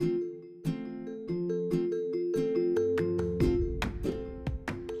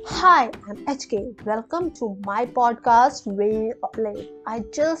Hi, I'm HK. Welcome to my podcast Way of Life. I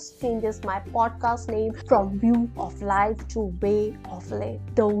just changed my podcast name from View of Life to Way of Life.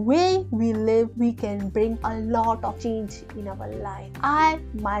 The way we live, we can bring a lot of change in our life. I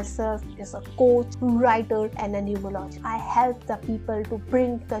myself is a coach, writer, and a numerologist. I help the people to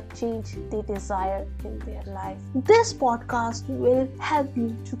bring the change they desire in their life. This podcast will help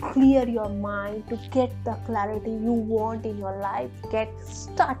you to clear your mind, to get the clarity you want in your life. Get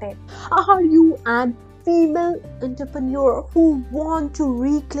started. Are you an female entrepreneur who want to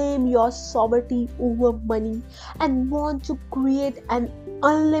reclaim your sovereignty over money and want to create an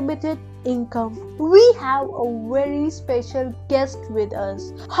unlimited income? We have a very special guest with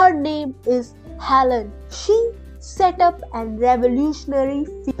us. Her name is Helen. She set up a revolutionary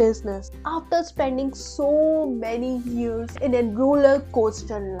business after spending so many years in a roller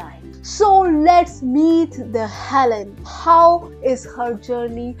coaster life. So let's meet the Helen. How is her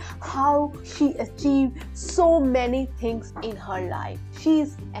journey? How she achieved so many things in her life?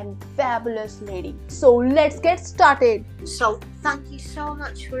 She's a fabulous lady. So let's get started. So thank you so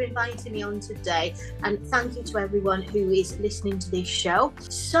much for inviting me on today, and thank you to everyone who is listening to this show.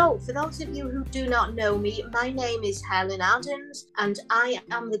 So for those of you who do not know me, my name is Helen Adams, and I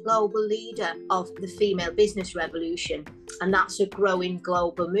am the global leader of the Female Business Revolution, and that's a growing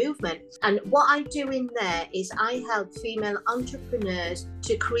global movement. And what I do in there is I help female entrepreneurs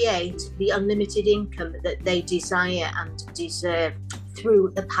to create the unlimited income that they desire and deserve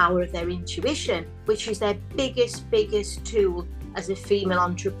through the power of their intuition, which is their biggest tool as a female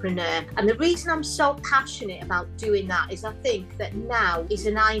entrepreneur. And the reason I'm so passionate about doing that is I think that now is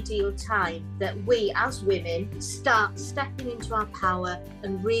an ideal time that we as women start stepping into our power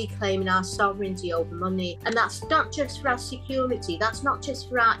and reclaiming our sovereignty over money. And that's not just for our security, that's not just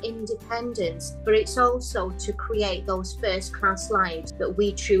for our independence, but it's also to create those first-class lives that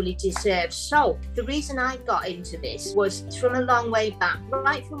we truly deserve. So the reason I got into this was from a long way back,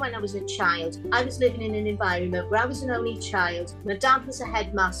 right from when I was a child. I was living in an environment where I was an only child. My dad was a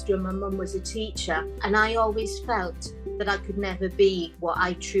headmaster and my mum was a teacher, and I always felt that I could never be what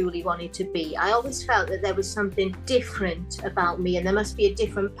I truly wanted to be. I always felt that there was something different about me and there must be a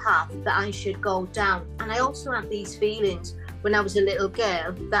different path that I should go down. And I also had these feelings when I was a little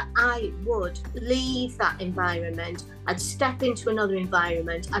girl that I would leave that environment, I'd step into another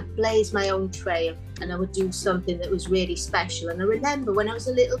environment, I'd blaze my own trail, and I would do something that was really special. And I remember when I was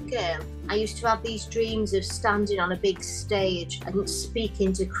a little girl, I used to have these dreams of standing on a big stage and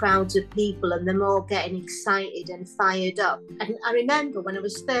speaking to crowds of people and them all getting excited and fired up. And I remember when I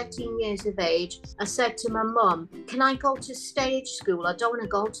was 13 years of age, I said to my mum, can I go to stage school? I don't want to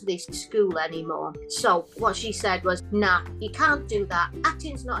go to this school anymore. So what she said was, nah, you can't do that.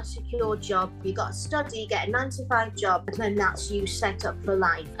 Acting's not a secure job. You got to study, get a 9-to-5 job, and then that's you set up for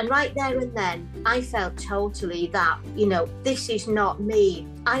life. And right there and then, I felt totally that, this is not me.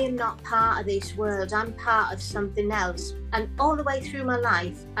 I am not part of this world. I'm part of something else. And all the way through my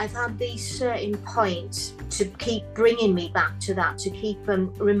life, I've had these certain points to keep bringing me back to that, to keep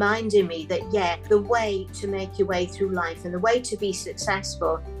reminding me that, the way to make your way through life and the way to be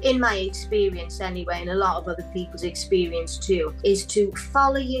successful, in my experience anyway, and a lot of other people's experience too, is to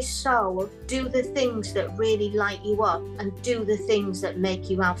follow your soul, do the things that really light you up, and do the things that make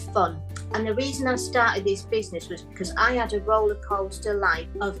you have fun. And the reason I started this business was because I had a roller coaster life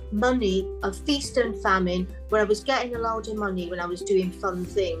of money, of feast and famine, where I was getting a load of money when I was doing fun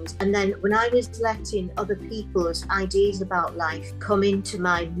things. And then when I was letting other people's ideas about life come into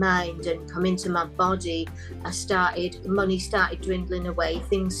my mind and come into my body, money started dwindling away,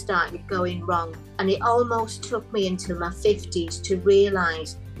 things started going wrong. And it almost took me until my 50s to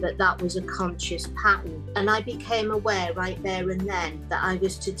realise that was a conscious pattern. And I became aware right there and then that I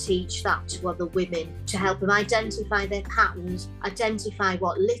was to teach that to other women, to help them identify their patterns, identify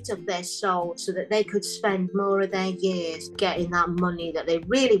what lit up their soul so that they could spend more of their years getting that money that they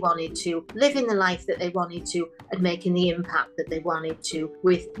really wanted to, living the life that they wanted to, and making the impact that they wanted to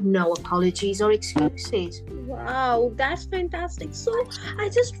with no apologies or excuses. Wow, that's fantastic. So I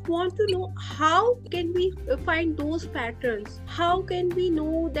just want to know, how can we find those patterns? How can we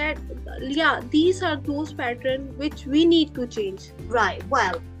know that, these are those patterns which we need to change? Right,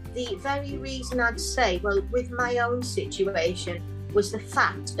 well, the very reason I'd say, with my own situation, was the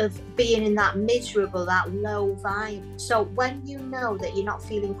fact of being in that miserable, that low vibe. So when you know that you're not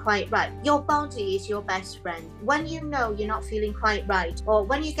feeling quite right, your body is your best friend. When you know you're not feeling quite right, or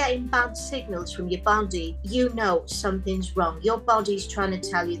when you're getting bad signals from your body, you know something's wrong. Your body's trying to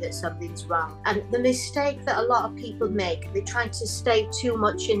tell you that something's wrong. And the mistake that a lot of people make, they try to stay too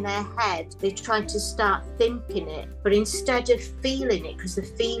much in their head. They try to start thinking it, but instead of feeling it, because the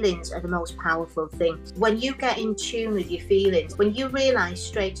feelings are the most powerful thing. When you get in tune with your feelings, when you realize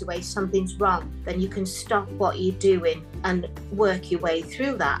straight away something's wrong, then you can stop what you're doing and work your way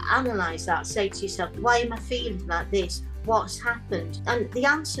through that, analyze that, say to yourself, why am I feeling like this? What's happened? And the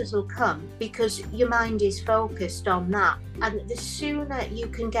answers will come because your mind is focused on that. And the sooner you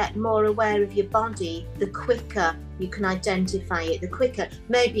can get more aware of your body, the quicker you can identify it, the quicker.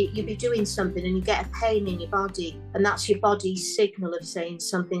 Maybe you'll be doing something and you get a pain in your body, and that's your body's signal of saying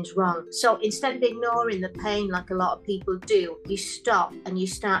something's wrong. So instead of ignoring the pain like a lot of people do, you stop and you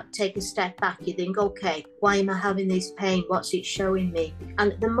start, take a step back. You think, okay, why am I having this pain? What's it showing me?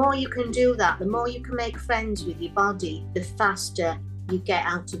 And the more you can do that, the more you can make friends with your body, the faster you get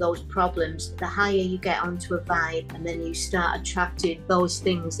out of those problems, the higher you get onto a vibe, and then you start attracting those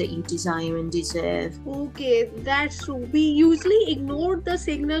things that you desire and deserve. Okay, that's true. We usually ignore the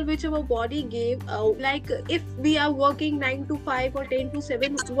signal which our body gave. Like if we are working 9 to 5 or 10 to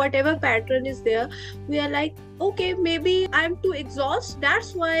 7, whatever pattern is there, we are like, okay, maybe I'm too exhausted.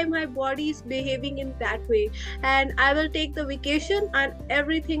 That's why my body is behaving in that way. And I will take the vacation and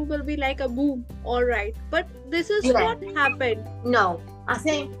everything will be like a boom. All right. But this is what happened. No, I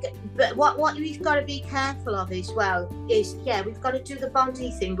think, but what we've got to be careful of as well is, we've got to do the body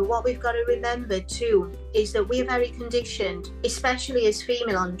thing, but what we've got to remember too is that we're very conditioned, especially as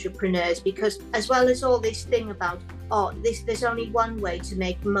female entrepreneurs, because as well as all this thing about, there's only one way to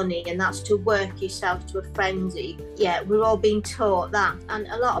make money, and that's to work yourself to a frenzy. Yeah, we're all being taught that. And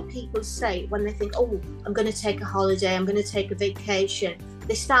a lot of people say, when they think, I'm going to take a holiday, I'm going to take a vacation,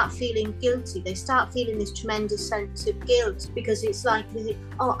 they start feeling guilty. They start feeling this tremendous sense of guilt, because it's like,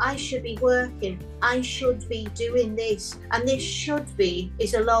 I should be working. I should be doing this. And this should be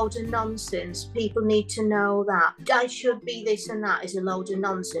is a load of nonsense. People need to know that. I should be this and that is a load of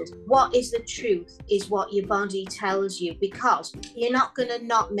nonsense. What is the truth is what your body tells you, because you're not going to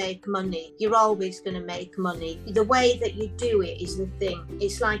not make money. You're always going to make money. The way that you do it is the thing.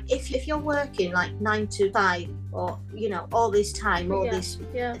 It's like if you're working like 9 to 5, or all this time,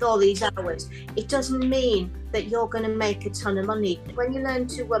 all these hours, it doesn't mean that you're going to make a ton of money. When you learn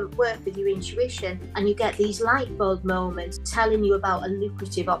to work with your intuition and you get these light bulb moments telling you about a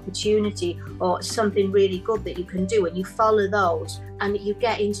lucrative opportunity or something really good that you can do, and you follow those and you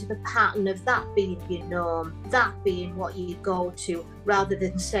get into the pattern of that being your norm, that being what you go to, rather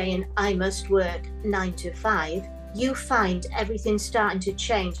than saying I must work 9 to 5, you find everything starting to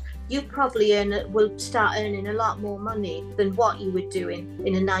change. You probably will start earning a lot more money than what you were doing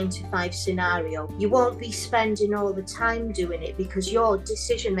in a 9 to 5 scenario. You won't be spending all the time doing it because your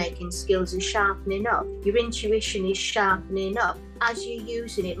decision-making skills are sharpening up. Your intuition is sharpening up. As you're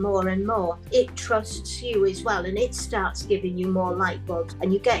using it more and more, it trusts you as well, and it starts giving you more light bulbs,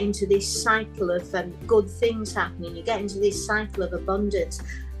 and you get into this cycle of good things happening. You get into this cycle of abundance.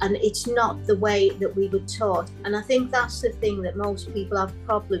 And it's not the way that we were taught. And I think that's the thing that most people have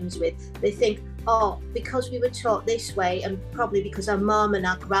problems with. They think, because we were taught this way, and probably because our mum and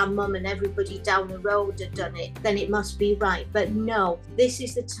our grandmum and everybody down the road had done it, then it must be right. But no, this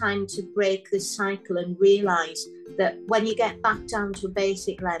is the time to break the cycle and realise that when you get back down to a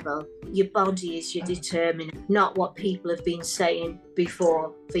basic level, your body is your determinant, not what people have been saying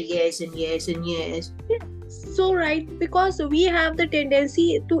before for years and years and years. So right, because we have the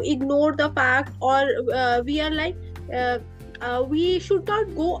tendency to ignore the fact, or we are like, we should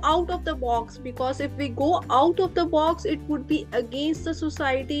not go out of the box, because if we go out of the box, it would be against the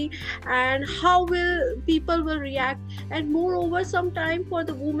society, and how will people will react. And moreover, sometimes for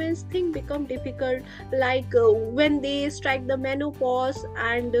the women's thing become difficult, like when they strike the menopause,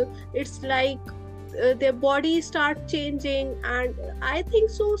 and it's like their body start changing. And I think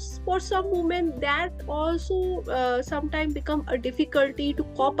so for some women that also sometimes become a difficulty to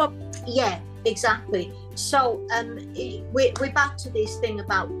cope up. Yeah, exactly. So we're back to this thing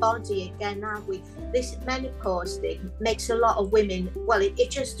about body again, aren't we? This menopause thing makes a lot of women, well, it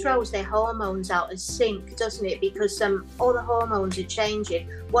just throws their hormones out of sync, doesn't it? Because all the hormones are changing.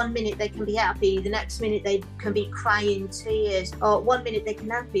 1 minute they can be happy, the next minute they can be crying tears, or 1 minute they can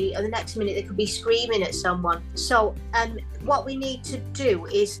be happy, or the next minute they could be screaming at someone. So what we need to do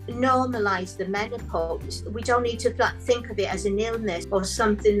is normalise the menopause. We don't need to think of it as an illness or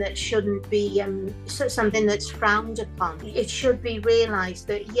something that shouldn't be something that's frowned upon. It should be realised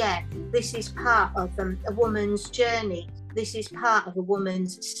that, yeah, this is part of a woman's journey. This is part of a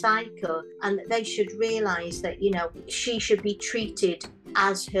woman's cycle, and they should realise that, you know, she should be treated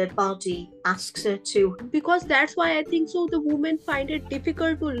as her body asks her to. Because that's why I think so the women find it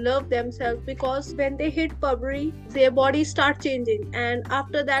difficult to love themselves, because when they hit puberty, their body start changing, and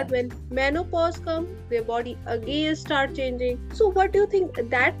after that when menopause comes, their body again start changing. So what do you think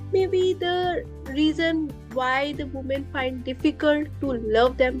that may be the reason why the women find difficult to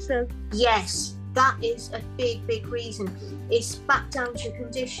love themselves? Yes, that is a big reason. It's back down to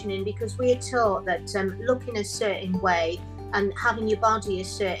conditioning, because we're taught that looking a certain way and having your body a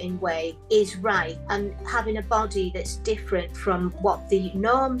certain way is right, and having a body that's different from what the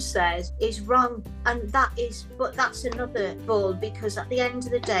norm says is wrong. And that's another ball, because at the end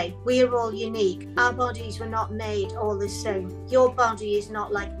of the day, we are all unique. Our bodies were not made all the same. Your body is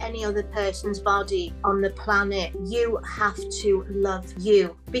not like any other person's body on the planet. You have to love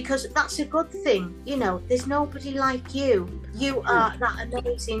you, because that's a good thing. You know, there's nobody like you. You are that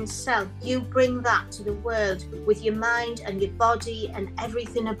amazing self. You bring that to the world with your mind and your body and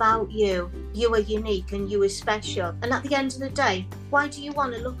everything about you. You are unique and you are special. And at the end of the day, why do you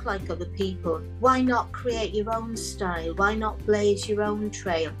want to look like other people? Why not create your own style? Why not blaze your own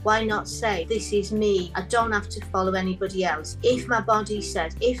trail? Why not say, this is me, I don't have to follow anybody else? If my body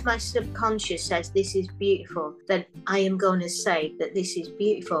says, if my subconscious says this is beautiful, then I am going to say that this is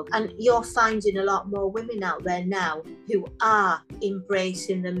beautiful. And you're finding a lot more women out there now who are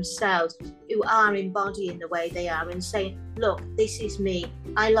embracing themselves, who are embodying the way they are and saying, look, this is me,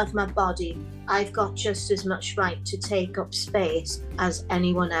 I love my body, I've got just as much right to take up space as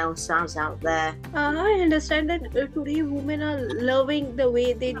anyone else has out there. I understand that today women are loving the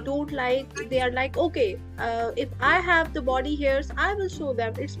way they don't like. They are like, okay, if I have the body hairs, I will show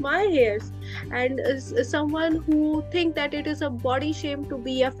them it's my hairs. And someone who think that it is a body shame to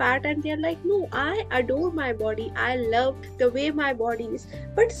be a fat, and they're like, no, I adore my body, I love the way my body is.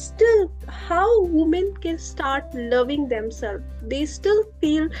 But still, how women can start loving themselves? They still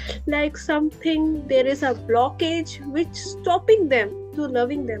feel like something, there is a blockage which stopping them to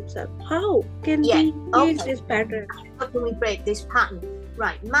loving themselves. How can we change this pattern? How can we break this pattern?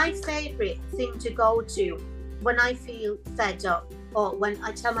 Right, my favorite thing to go to when I feel fed up, or when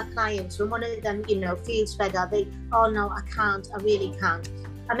I tell my clients, when one of them, you know, feels fed up, they, oh no, I can't, I really can't.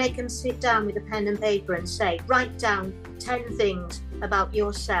 I make them sit down with a pen and paper and say, write down 10 things about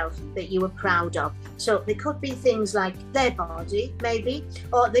yourself that you are proud of. So they could be things like their body, maybe,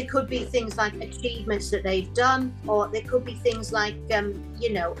 or they could be things like achievements that they've done, or they could be things like,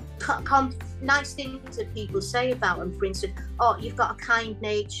 you know, nice things that people say about them. For instance, oh, you've got a kind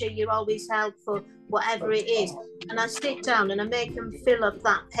nature, you're always helpful, whatever it is. And I sit down and I make them fill up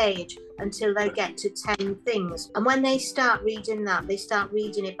that page until they get to 10 things. And when they start reading that, they start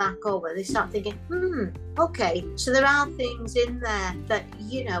reading it back over, they start thinking, okay, so there are things in there that,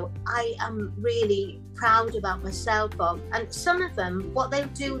 you know, I am really proud about myself of. And some of them, what they'll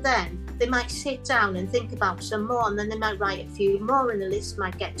do then, they might sit down and think about some more, and then they might write a few more, and the list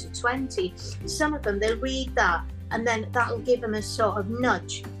might get to 20. Some of them, they'll read that, and then that'll give them a sort of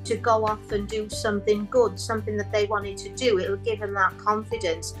nudge to go off and do something good, something that they wanted to do. It'll give them that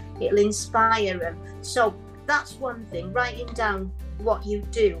confidence. It'll inspire them. So that's one thing, writing down what you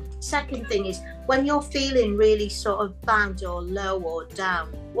do. Second thing is, when you're feeling really sort of bad or low or down,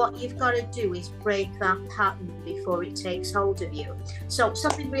 what you've got to do is break that pattern before it takes hold of you. So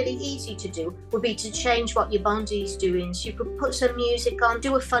something really easy to do would be to change what your body's doing. So you could put some music on,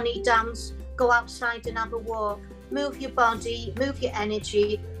 do a funny dance, go outside and have a walk, move your body, move your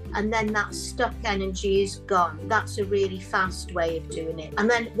energy, and then that stuck energy is gone. That's a really fast way of doing it. And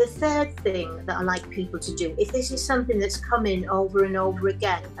then the third thing that I like people to do, if this is something that's coming over and over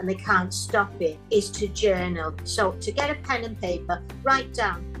again and they can't stop it, is to journal. So to get a pen and paper, write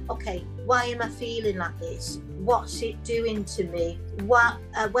down, okay, why am I feeling like this? What's it doing to me?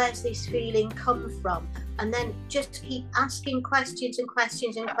 Where's this feeling come from? And then just keep asking questions and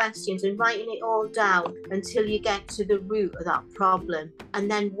questions and questions and writing it all down until you get to the root of that problem. And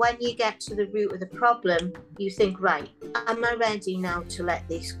then when you get to the root of the problem, you think, right, am I ready now to let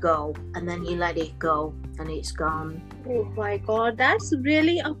this go? And then you let it go and it's gone. Oh my God, that's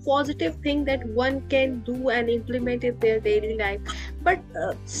really a positive thing that one can do and implement in their daily life. But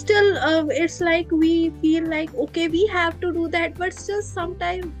still, it's like we feel like, okay, we have to do that, but still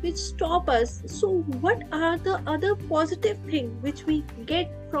sometimes which stop us. So what are the other positive things which we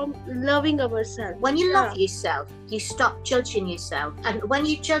get from loving ourselves? When you love yourself, you stop judging yourself. And when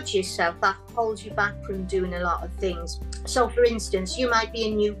you judge yourself, that holds you back from doing a lot of things. So for instance, you might be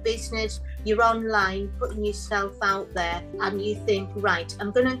a new business, you're online putting yourself out there and you think, right,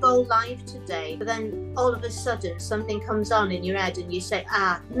 I'm going to go live today, but then all of a sudden something comes on in your head and you say,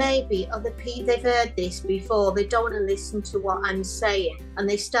 maybe other people, they've heard this before, they don't want to listen to what I'm saying, and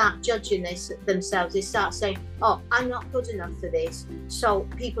they start judging themselves. They start saying, oh, I'm not good enough for this, so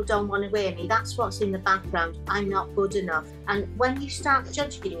people don't want to hear me. That's what's in the background. I'm not good enough. And when you start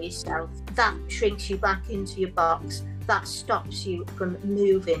judging yourself, that shrinks you back into your box. That stops you from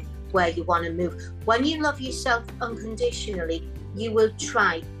moving where you want to move. When you love yourself unconditionally, you will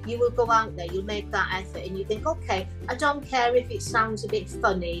try, you will go out there, you'll make that effort, and you think, okay, I don't care if it sounds a bit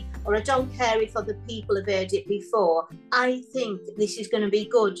funny, or I don't care if other people have heard it before. I think this is going to be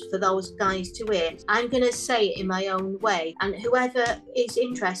good for those guys to hear. I'm going to say it in my own way, and whoever is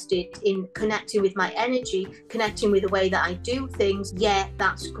interested in connecting with my energy, connecting with the way that I do things, yeah,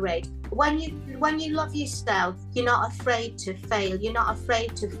 that's great. When you love yourself, you're not afraid to fail. You're not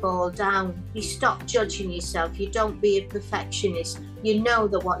afraid to fall down. You stop judging yourself. You don't be a perfectionist. You know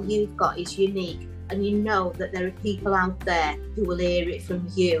that what you've got is unique, and you know that there are people out there who will hear it from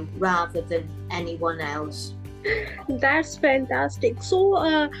you rather than anyone else. That's fantastic.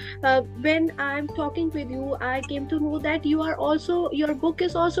 So when I'm talking with you, I came to know that your book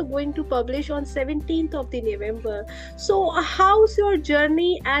is also going to publish on 17th of the November. So how's your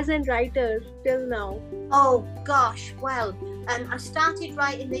journey as a writer till now? Oh gosh, well, I started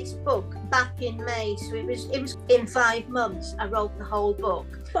writing this book back in May, so it was in 5 months I wrote the whole book.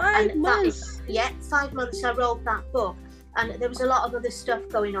 5 months? 5 months I wrote that book. And there was a lot of other stuff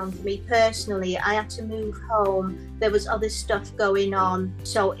going on for me personally. I had to move home. There was other stuff going on.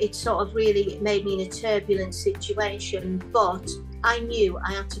 So it sort of really made me in a turbulent situation. But I knew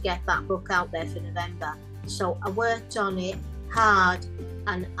I had to get that book out there for November. So I worked on it hard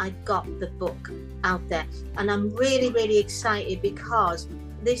and I got the book out there. And I'm really, really excited because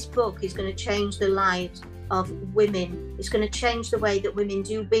this book is going to change the lives of women. It's going to change the way that women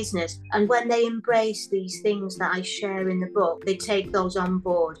do business, and when they embrace these things that I share in the book, they take those on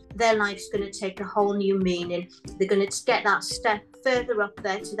board, their life's going to take a whole new meaning. They're going to get that step further up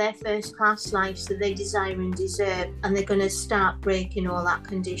there to their first class lives that they desire and deserve, and they're going to start breaking all that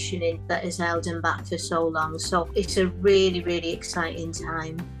conditioning that has held them back for so long. So it's a really, really exciting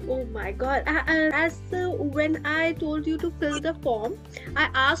time. Oh my god. When I told you to fill the form, I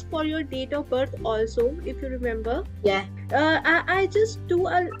asked for your date of birth also, if you remember. Yeah. I just do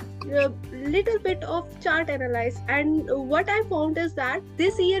a little bit of chart analysis, and what I found is that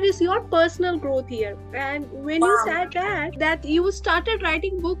this year is your personal growth year. And when you said that you started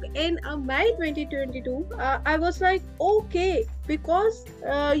writing book in May 2022, I was like, okay, because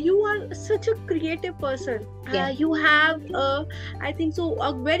you are such a creative person. You have I think so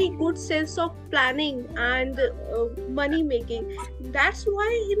a very good sense of planning and money making. That's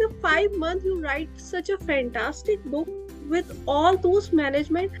why in a 5 months you write such a fantastic book with all those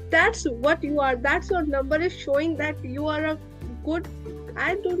management. That's what you are. That's your number is showing that you are a good,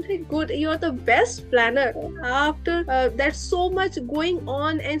 I don't think good, you're the best planner. After there's so much going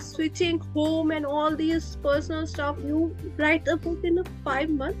on and switching home and all these personal stuff, you write a book in a 5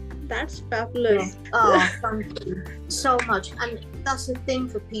 months. That's fabulous. Yeah. Oh, thank you so much. And that's the thing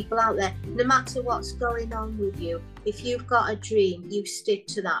for people out there, no matter what's going on with you, if you've got a dream, you stick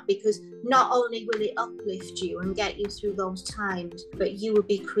to that, because not only will it uplift you and get you through those times, but you will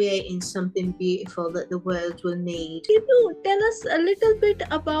be creating something beautiful that the world will need. Can you tell us a little bit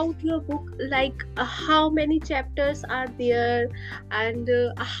about your book, like how many chapters are there, and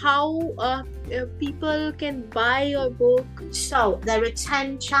how people can buy your book? So there are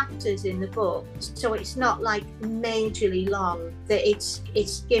 10 chapters in the book, so it's not like majorly long, that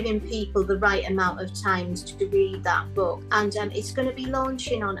it's giving people the right amount of time to read that book. And it's going to be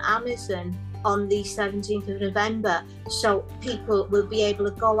launching on Amazon on the 17th of November, so people will be able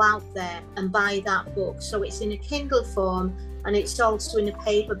to go out there and buy that book. So it's in a Kindle form, and it's also in a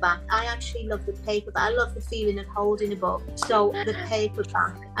paperback. I actually love the paperback. I love the feeling of holding a book. So the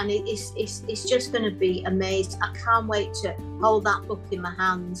paperback, and it's just going to be amazing. I can't wait to hold that book in my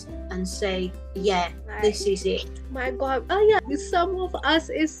hands and say, yeah, this is it. My God. Oh yeah, some of us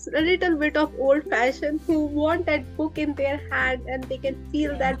is a little bit of old fashioned who want that book in their hand and they can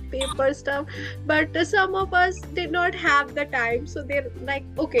feel that paper stuff. But some of us did not have the time. So they're like,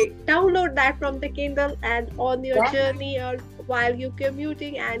 okay, download that from the Kindle and on your journey or while you're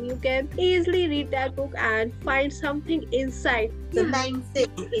commuting, and you can easily read that book and find something inside. The main thing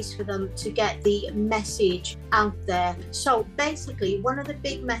is for them to get the message out there. So basically, one of the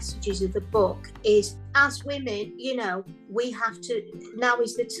big messages of the book is as women, now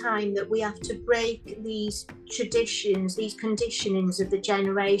is the time that we have to break these traditions, these conditionings of the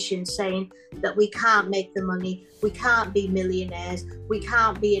generation, saying that we can't make the money, we can't be millionaires, we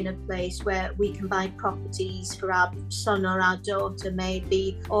can't be in a place where we can buy properties for our son or our daughter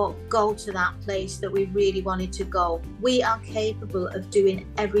maybe, or go to that place that we really wanted to go. We are capable of doing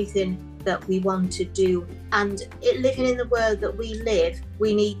everything that we want to do, and living in the world that we live,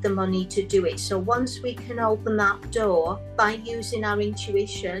 we need the money to do it. So once we can open that door by using our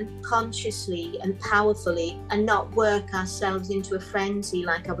intuition consciously and powerfully, and not work ourselves into a frenzy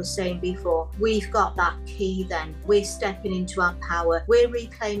like I was saying before, we've got that key. Then we're stepping into our power, we're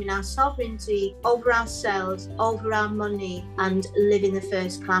reclaiming our sovereignty over ourselves, over our money, and living the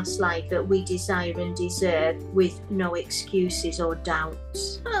first class life that we desire and deserve with no excuses or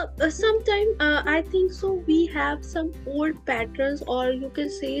doubts. Sometimes I think so we have some old patterns, or you can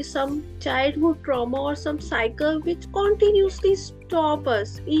say some childhood trauma or some cycle which continuously stop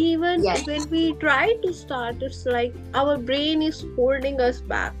us. Even when we try to start, it's like our brain is holding us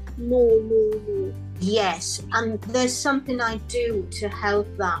back. No. Yes, and there's something I do to help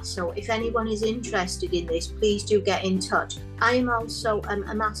that. So if anyone is interested in this, please do get in touch. I am also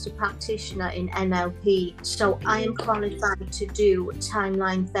a master practitioner in NLP, so I am qualified to do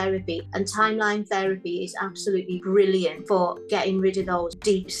timeline therapy. And timeline therapy is absolutely brilliant for getting rid of those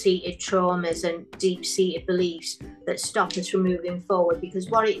deep-seated traumas and deep-seated beliefs that stop us from moving forward. Because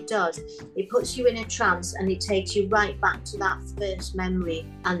what it does, it puts you in a trance and it takes you right back to that first memory.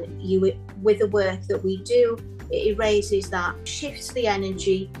 And you, with the work that we do, it erases that, shifts the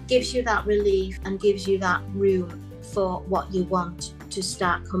energy, gives you that relief, and gives you that room for what you want to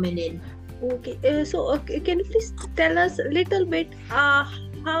start coming in. Okay, so can you please tell us a little bit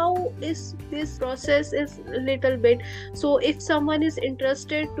how is this process is a little bit, so if someone is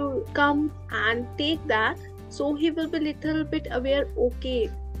interested to come and take that, so he will be little bit aware, okay,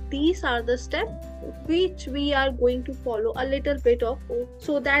 these are the steps which we are going to follow a little bit of,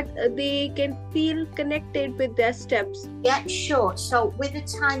 so that they can feel connected with their steps. Yeah, sure. So with the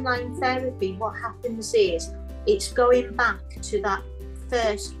timeline therapy, what happens is it's going back to that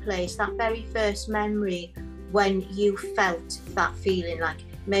first place, that very first memory when you felt that feeling. Like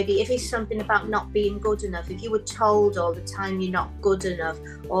maybe if it's something about not being good enough, if you were told all the time you're not good enough,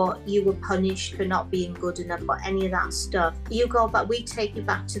 or you were punished for not being good enough, or any of that stuff, you go back, we take you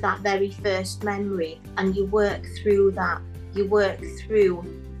back to that very first memory, and you work through that. You work through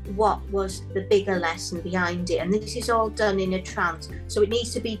what was the bigger lesson behind it, and this is all done in a trance, so it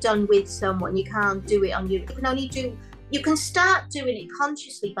needs to be done with someone. You can't do it on you. You can start doing it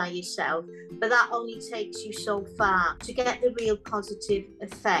consciously by yourself, but that only takes you so far. To get the real positive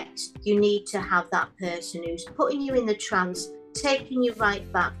effects, you need to have that person who's putting you in the trance, taking you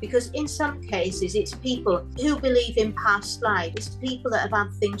right back. Because in some cases it's people who believe in past life, it's people that have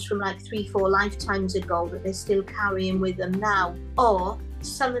had things from like 3-4 lifetimes ago that they're still carrying with them now, or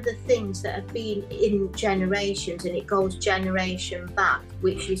some of the things that have been in generations, and it goes generation back,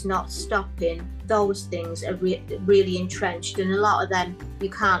 which is not stopping. Those things are really entrenched, and a lot of them you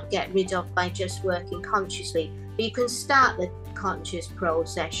can't get rid of by just working consciously. But you can start the conscious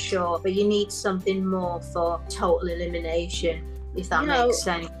process, sure, but you need something more for total elimination, if that makes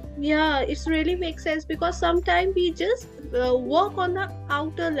sense. Yeah, it really makes sense, because sometimes we just work on the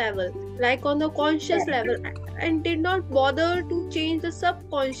outer level, like on the conscious level, and did not bother to change the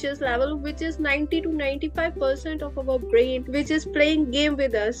subconscious level, which is 90 to 95% of our brain, which is playing game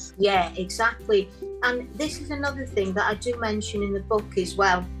with us. Yeah, exactly. And this is another thing that I do mention in the book as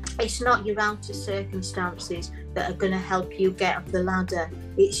well. It's not your outer circumstances that are going to help you get up the ladder.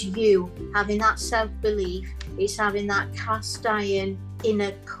 It's you having that self-belief. It's having that cast iron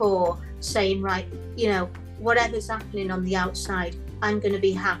inner core saying, right, whatever's happening on the outside, I'm going to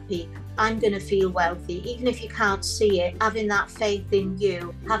be happy. I'm going to feel wealthy, even if you can't see it. Having that faith in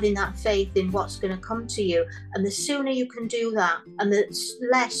you, having that faith in what's going to come to you. And the sooner you can do that, and the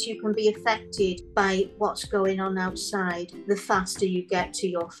less you can be affected by what's going on outside, the faster you get to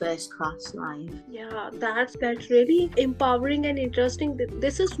your first class life. Yeah, that's really empowering and interesting.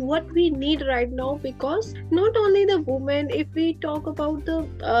 This is what we need right now, because not only the women, if we talk about the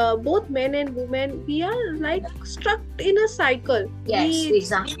both men and women, we are like stuck in a cycle. Yes,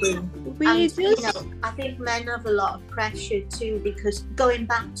 exactly. I think men have a lot of pressure too, because going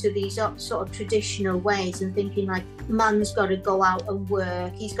back to these sort of traditional ways and thinking like, man's got to go out and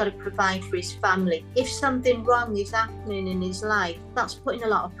work, he's got to provide for his family. If something wrong is happening in his life, that's putting a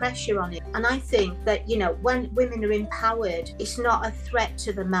lot of pressure on him. And I think that, you know, when women are empowered, it's not a threat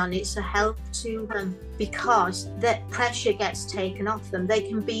to the man, it's a help to them, because that pressure gets taken off them. They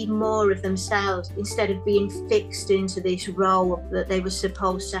can be more of themselves instead of being fixed into this role that they were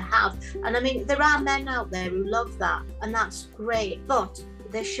supposed to have. And I mean, there are men out there who love that, and that's great, but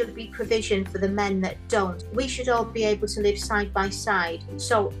there should be provision for the men that don't. We should all be able to live side by side.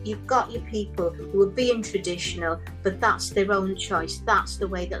 So you've got your people who are being traditional, but that's their own choice. That's the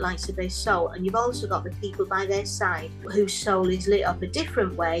way that lights up their soul. And you've also got the people by their side whose soul is lit up a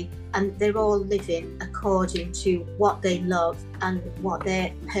different way, and they're all living according to what they love and what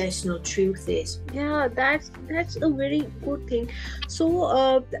their personal truth is. Yeah, that's a very good thing.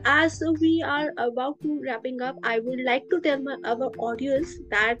 So as we are about to wrapping up, I would like to tell our audience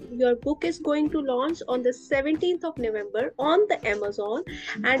that your book is going to launch on the 17th of November on the Amazon,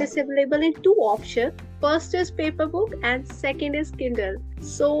 and it's available in two options. First is paper book and second is Kindle.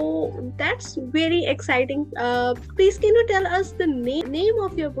 So that's very exciting. Please can you tell us the name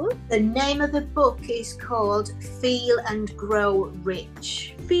of your book? The name of the book is called Feel and Grow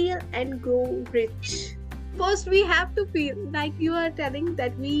Rich. Feel and Grow Rich. First, we have to feel, like you are telling,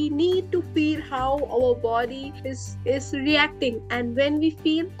 that we need to feel how our body is reacting, and when we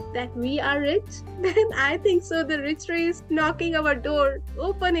feel that we are rich, then I think so the rich ray is knocking our door.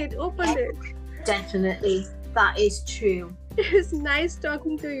 Open it. Definitely, that is true. It's nice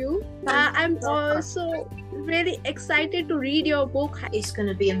talking to you. I'm also really excited to read your book. It's going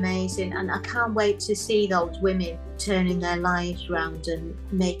to be amazing, and I can't wait to see those women turning their lives around and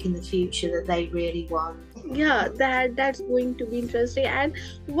making the future that they really want. Yeah, that's going to be interesting. And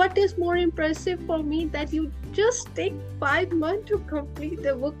what is more impressive for me, that you just take 5 months to complete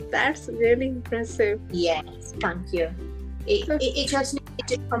the book. That's really impressive. Yes, thank you. It just needed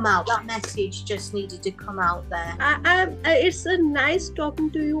to come out. That message just needed to come out there. It's a nice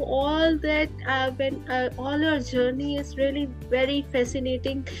talking to you. All that when all your journey is really very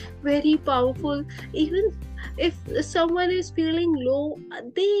fascinating, very powerful. Even if someone is feeling low,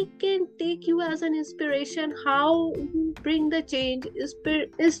 they can take you as an inspiration how you bring the change,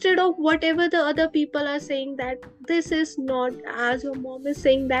 instead of whatever the other people are saying, that this is not, as your mom is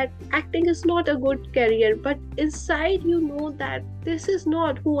saying, that acting is not a good career, but inside you know that this is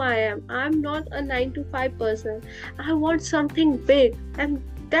not who I am. I'm not a 9 to 5 person. I want something big. And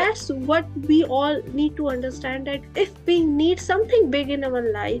that's what we all need to understand, that if we need something big in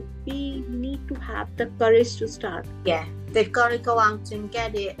our life, we need to have the courage to start. Yeah, they've got to go out and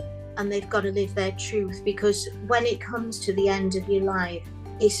get it, and they've got to live their truth, because when it comes to the end of your life,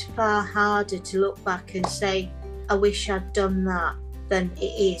 it's far harder to look back and say, I wish I'd done that, than it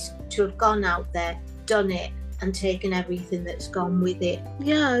is to have gone out there, done it, and taken everything that's gone with it.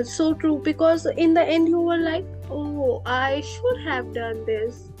 Yeah, so true, because in the end you were like, oh, I should have done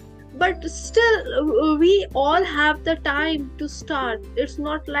this. But still, we all have the time to start. It's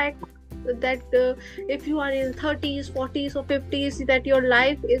not like that if you are in 30s, 40s or 50s, that your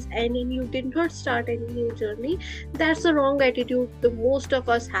life is ending, you did not start any new journey. That's the wrong attitude the most of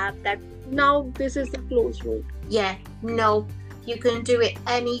us have, that now this is the closed road. Yeah, no, you can do it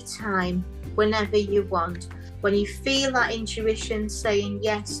anytime, whenever you want. When you feel that intuition saying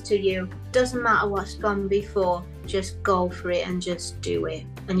yes to you, doesn't matter what's gone before, just go for it and just do it,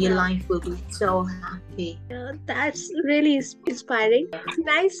 and your life will be so happy. Yeah, that's really inspiring.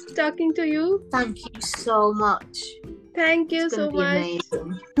 Nice talking to you. Thank you so much. Thank you so much.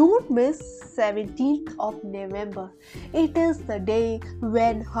 Amazing. Don't miss 17th of November. It is the day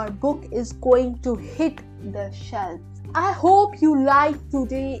when her book is going to hit the shelves. I hope you liked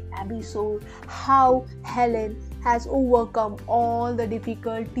today's episode, how Helen has overcome all the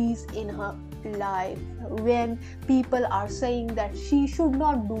difficulties in her life. When people are saying that she should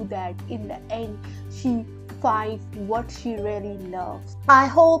not do that, in the end she finds what she really loves. I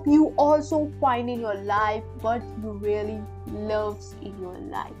hope you also find in your life what you really loves in your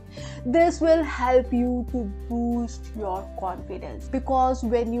life. This will help you to boost your confidence, because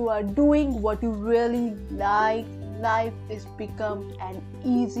when you are doing what you really like, life is become an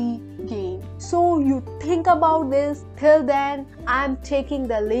easy game. So you think about this. Till then, I'm taking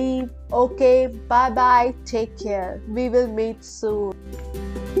the leave. Okay, bye bye, take care. We will meet soon.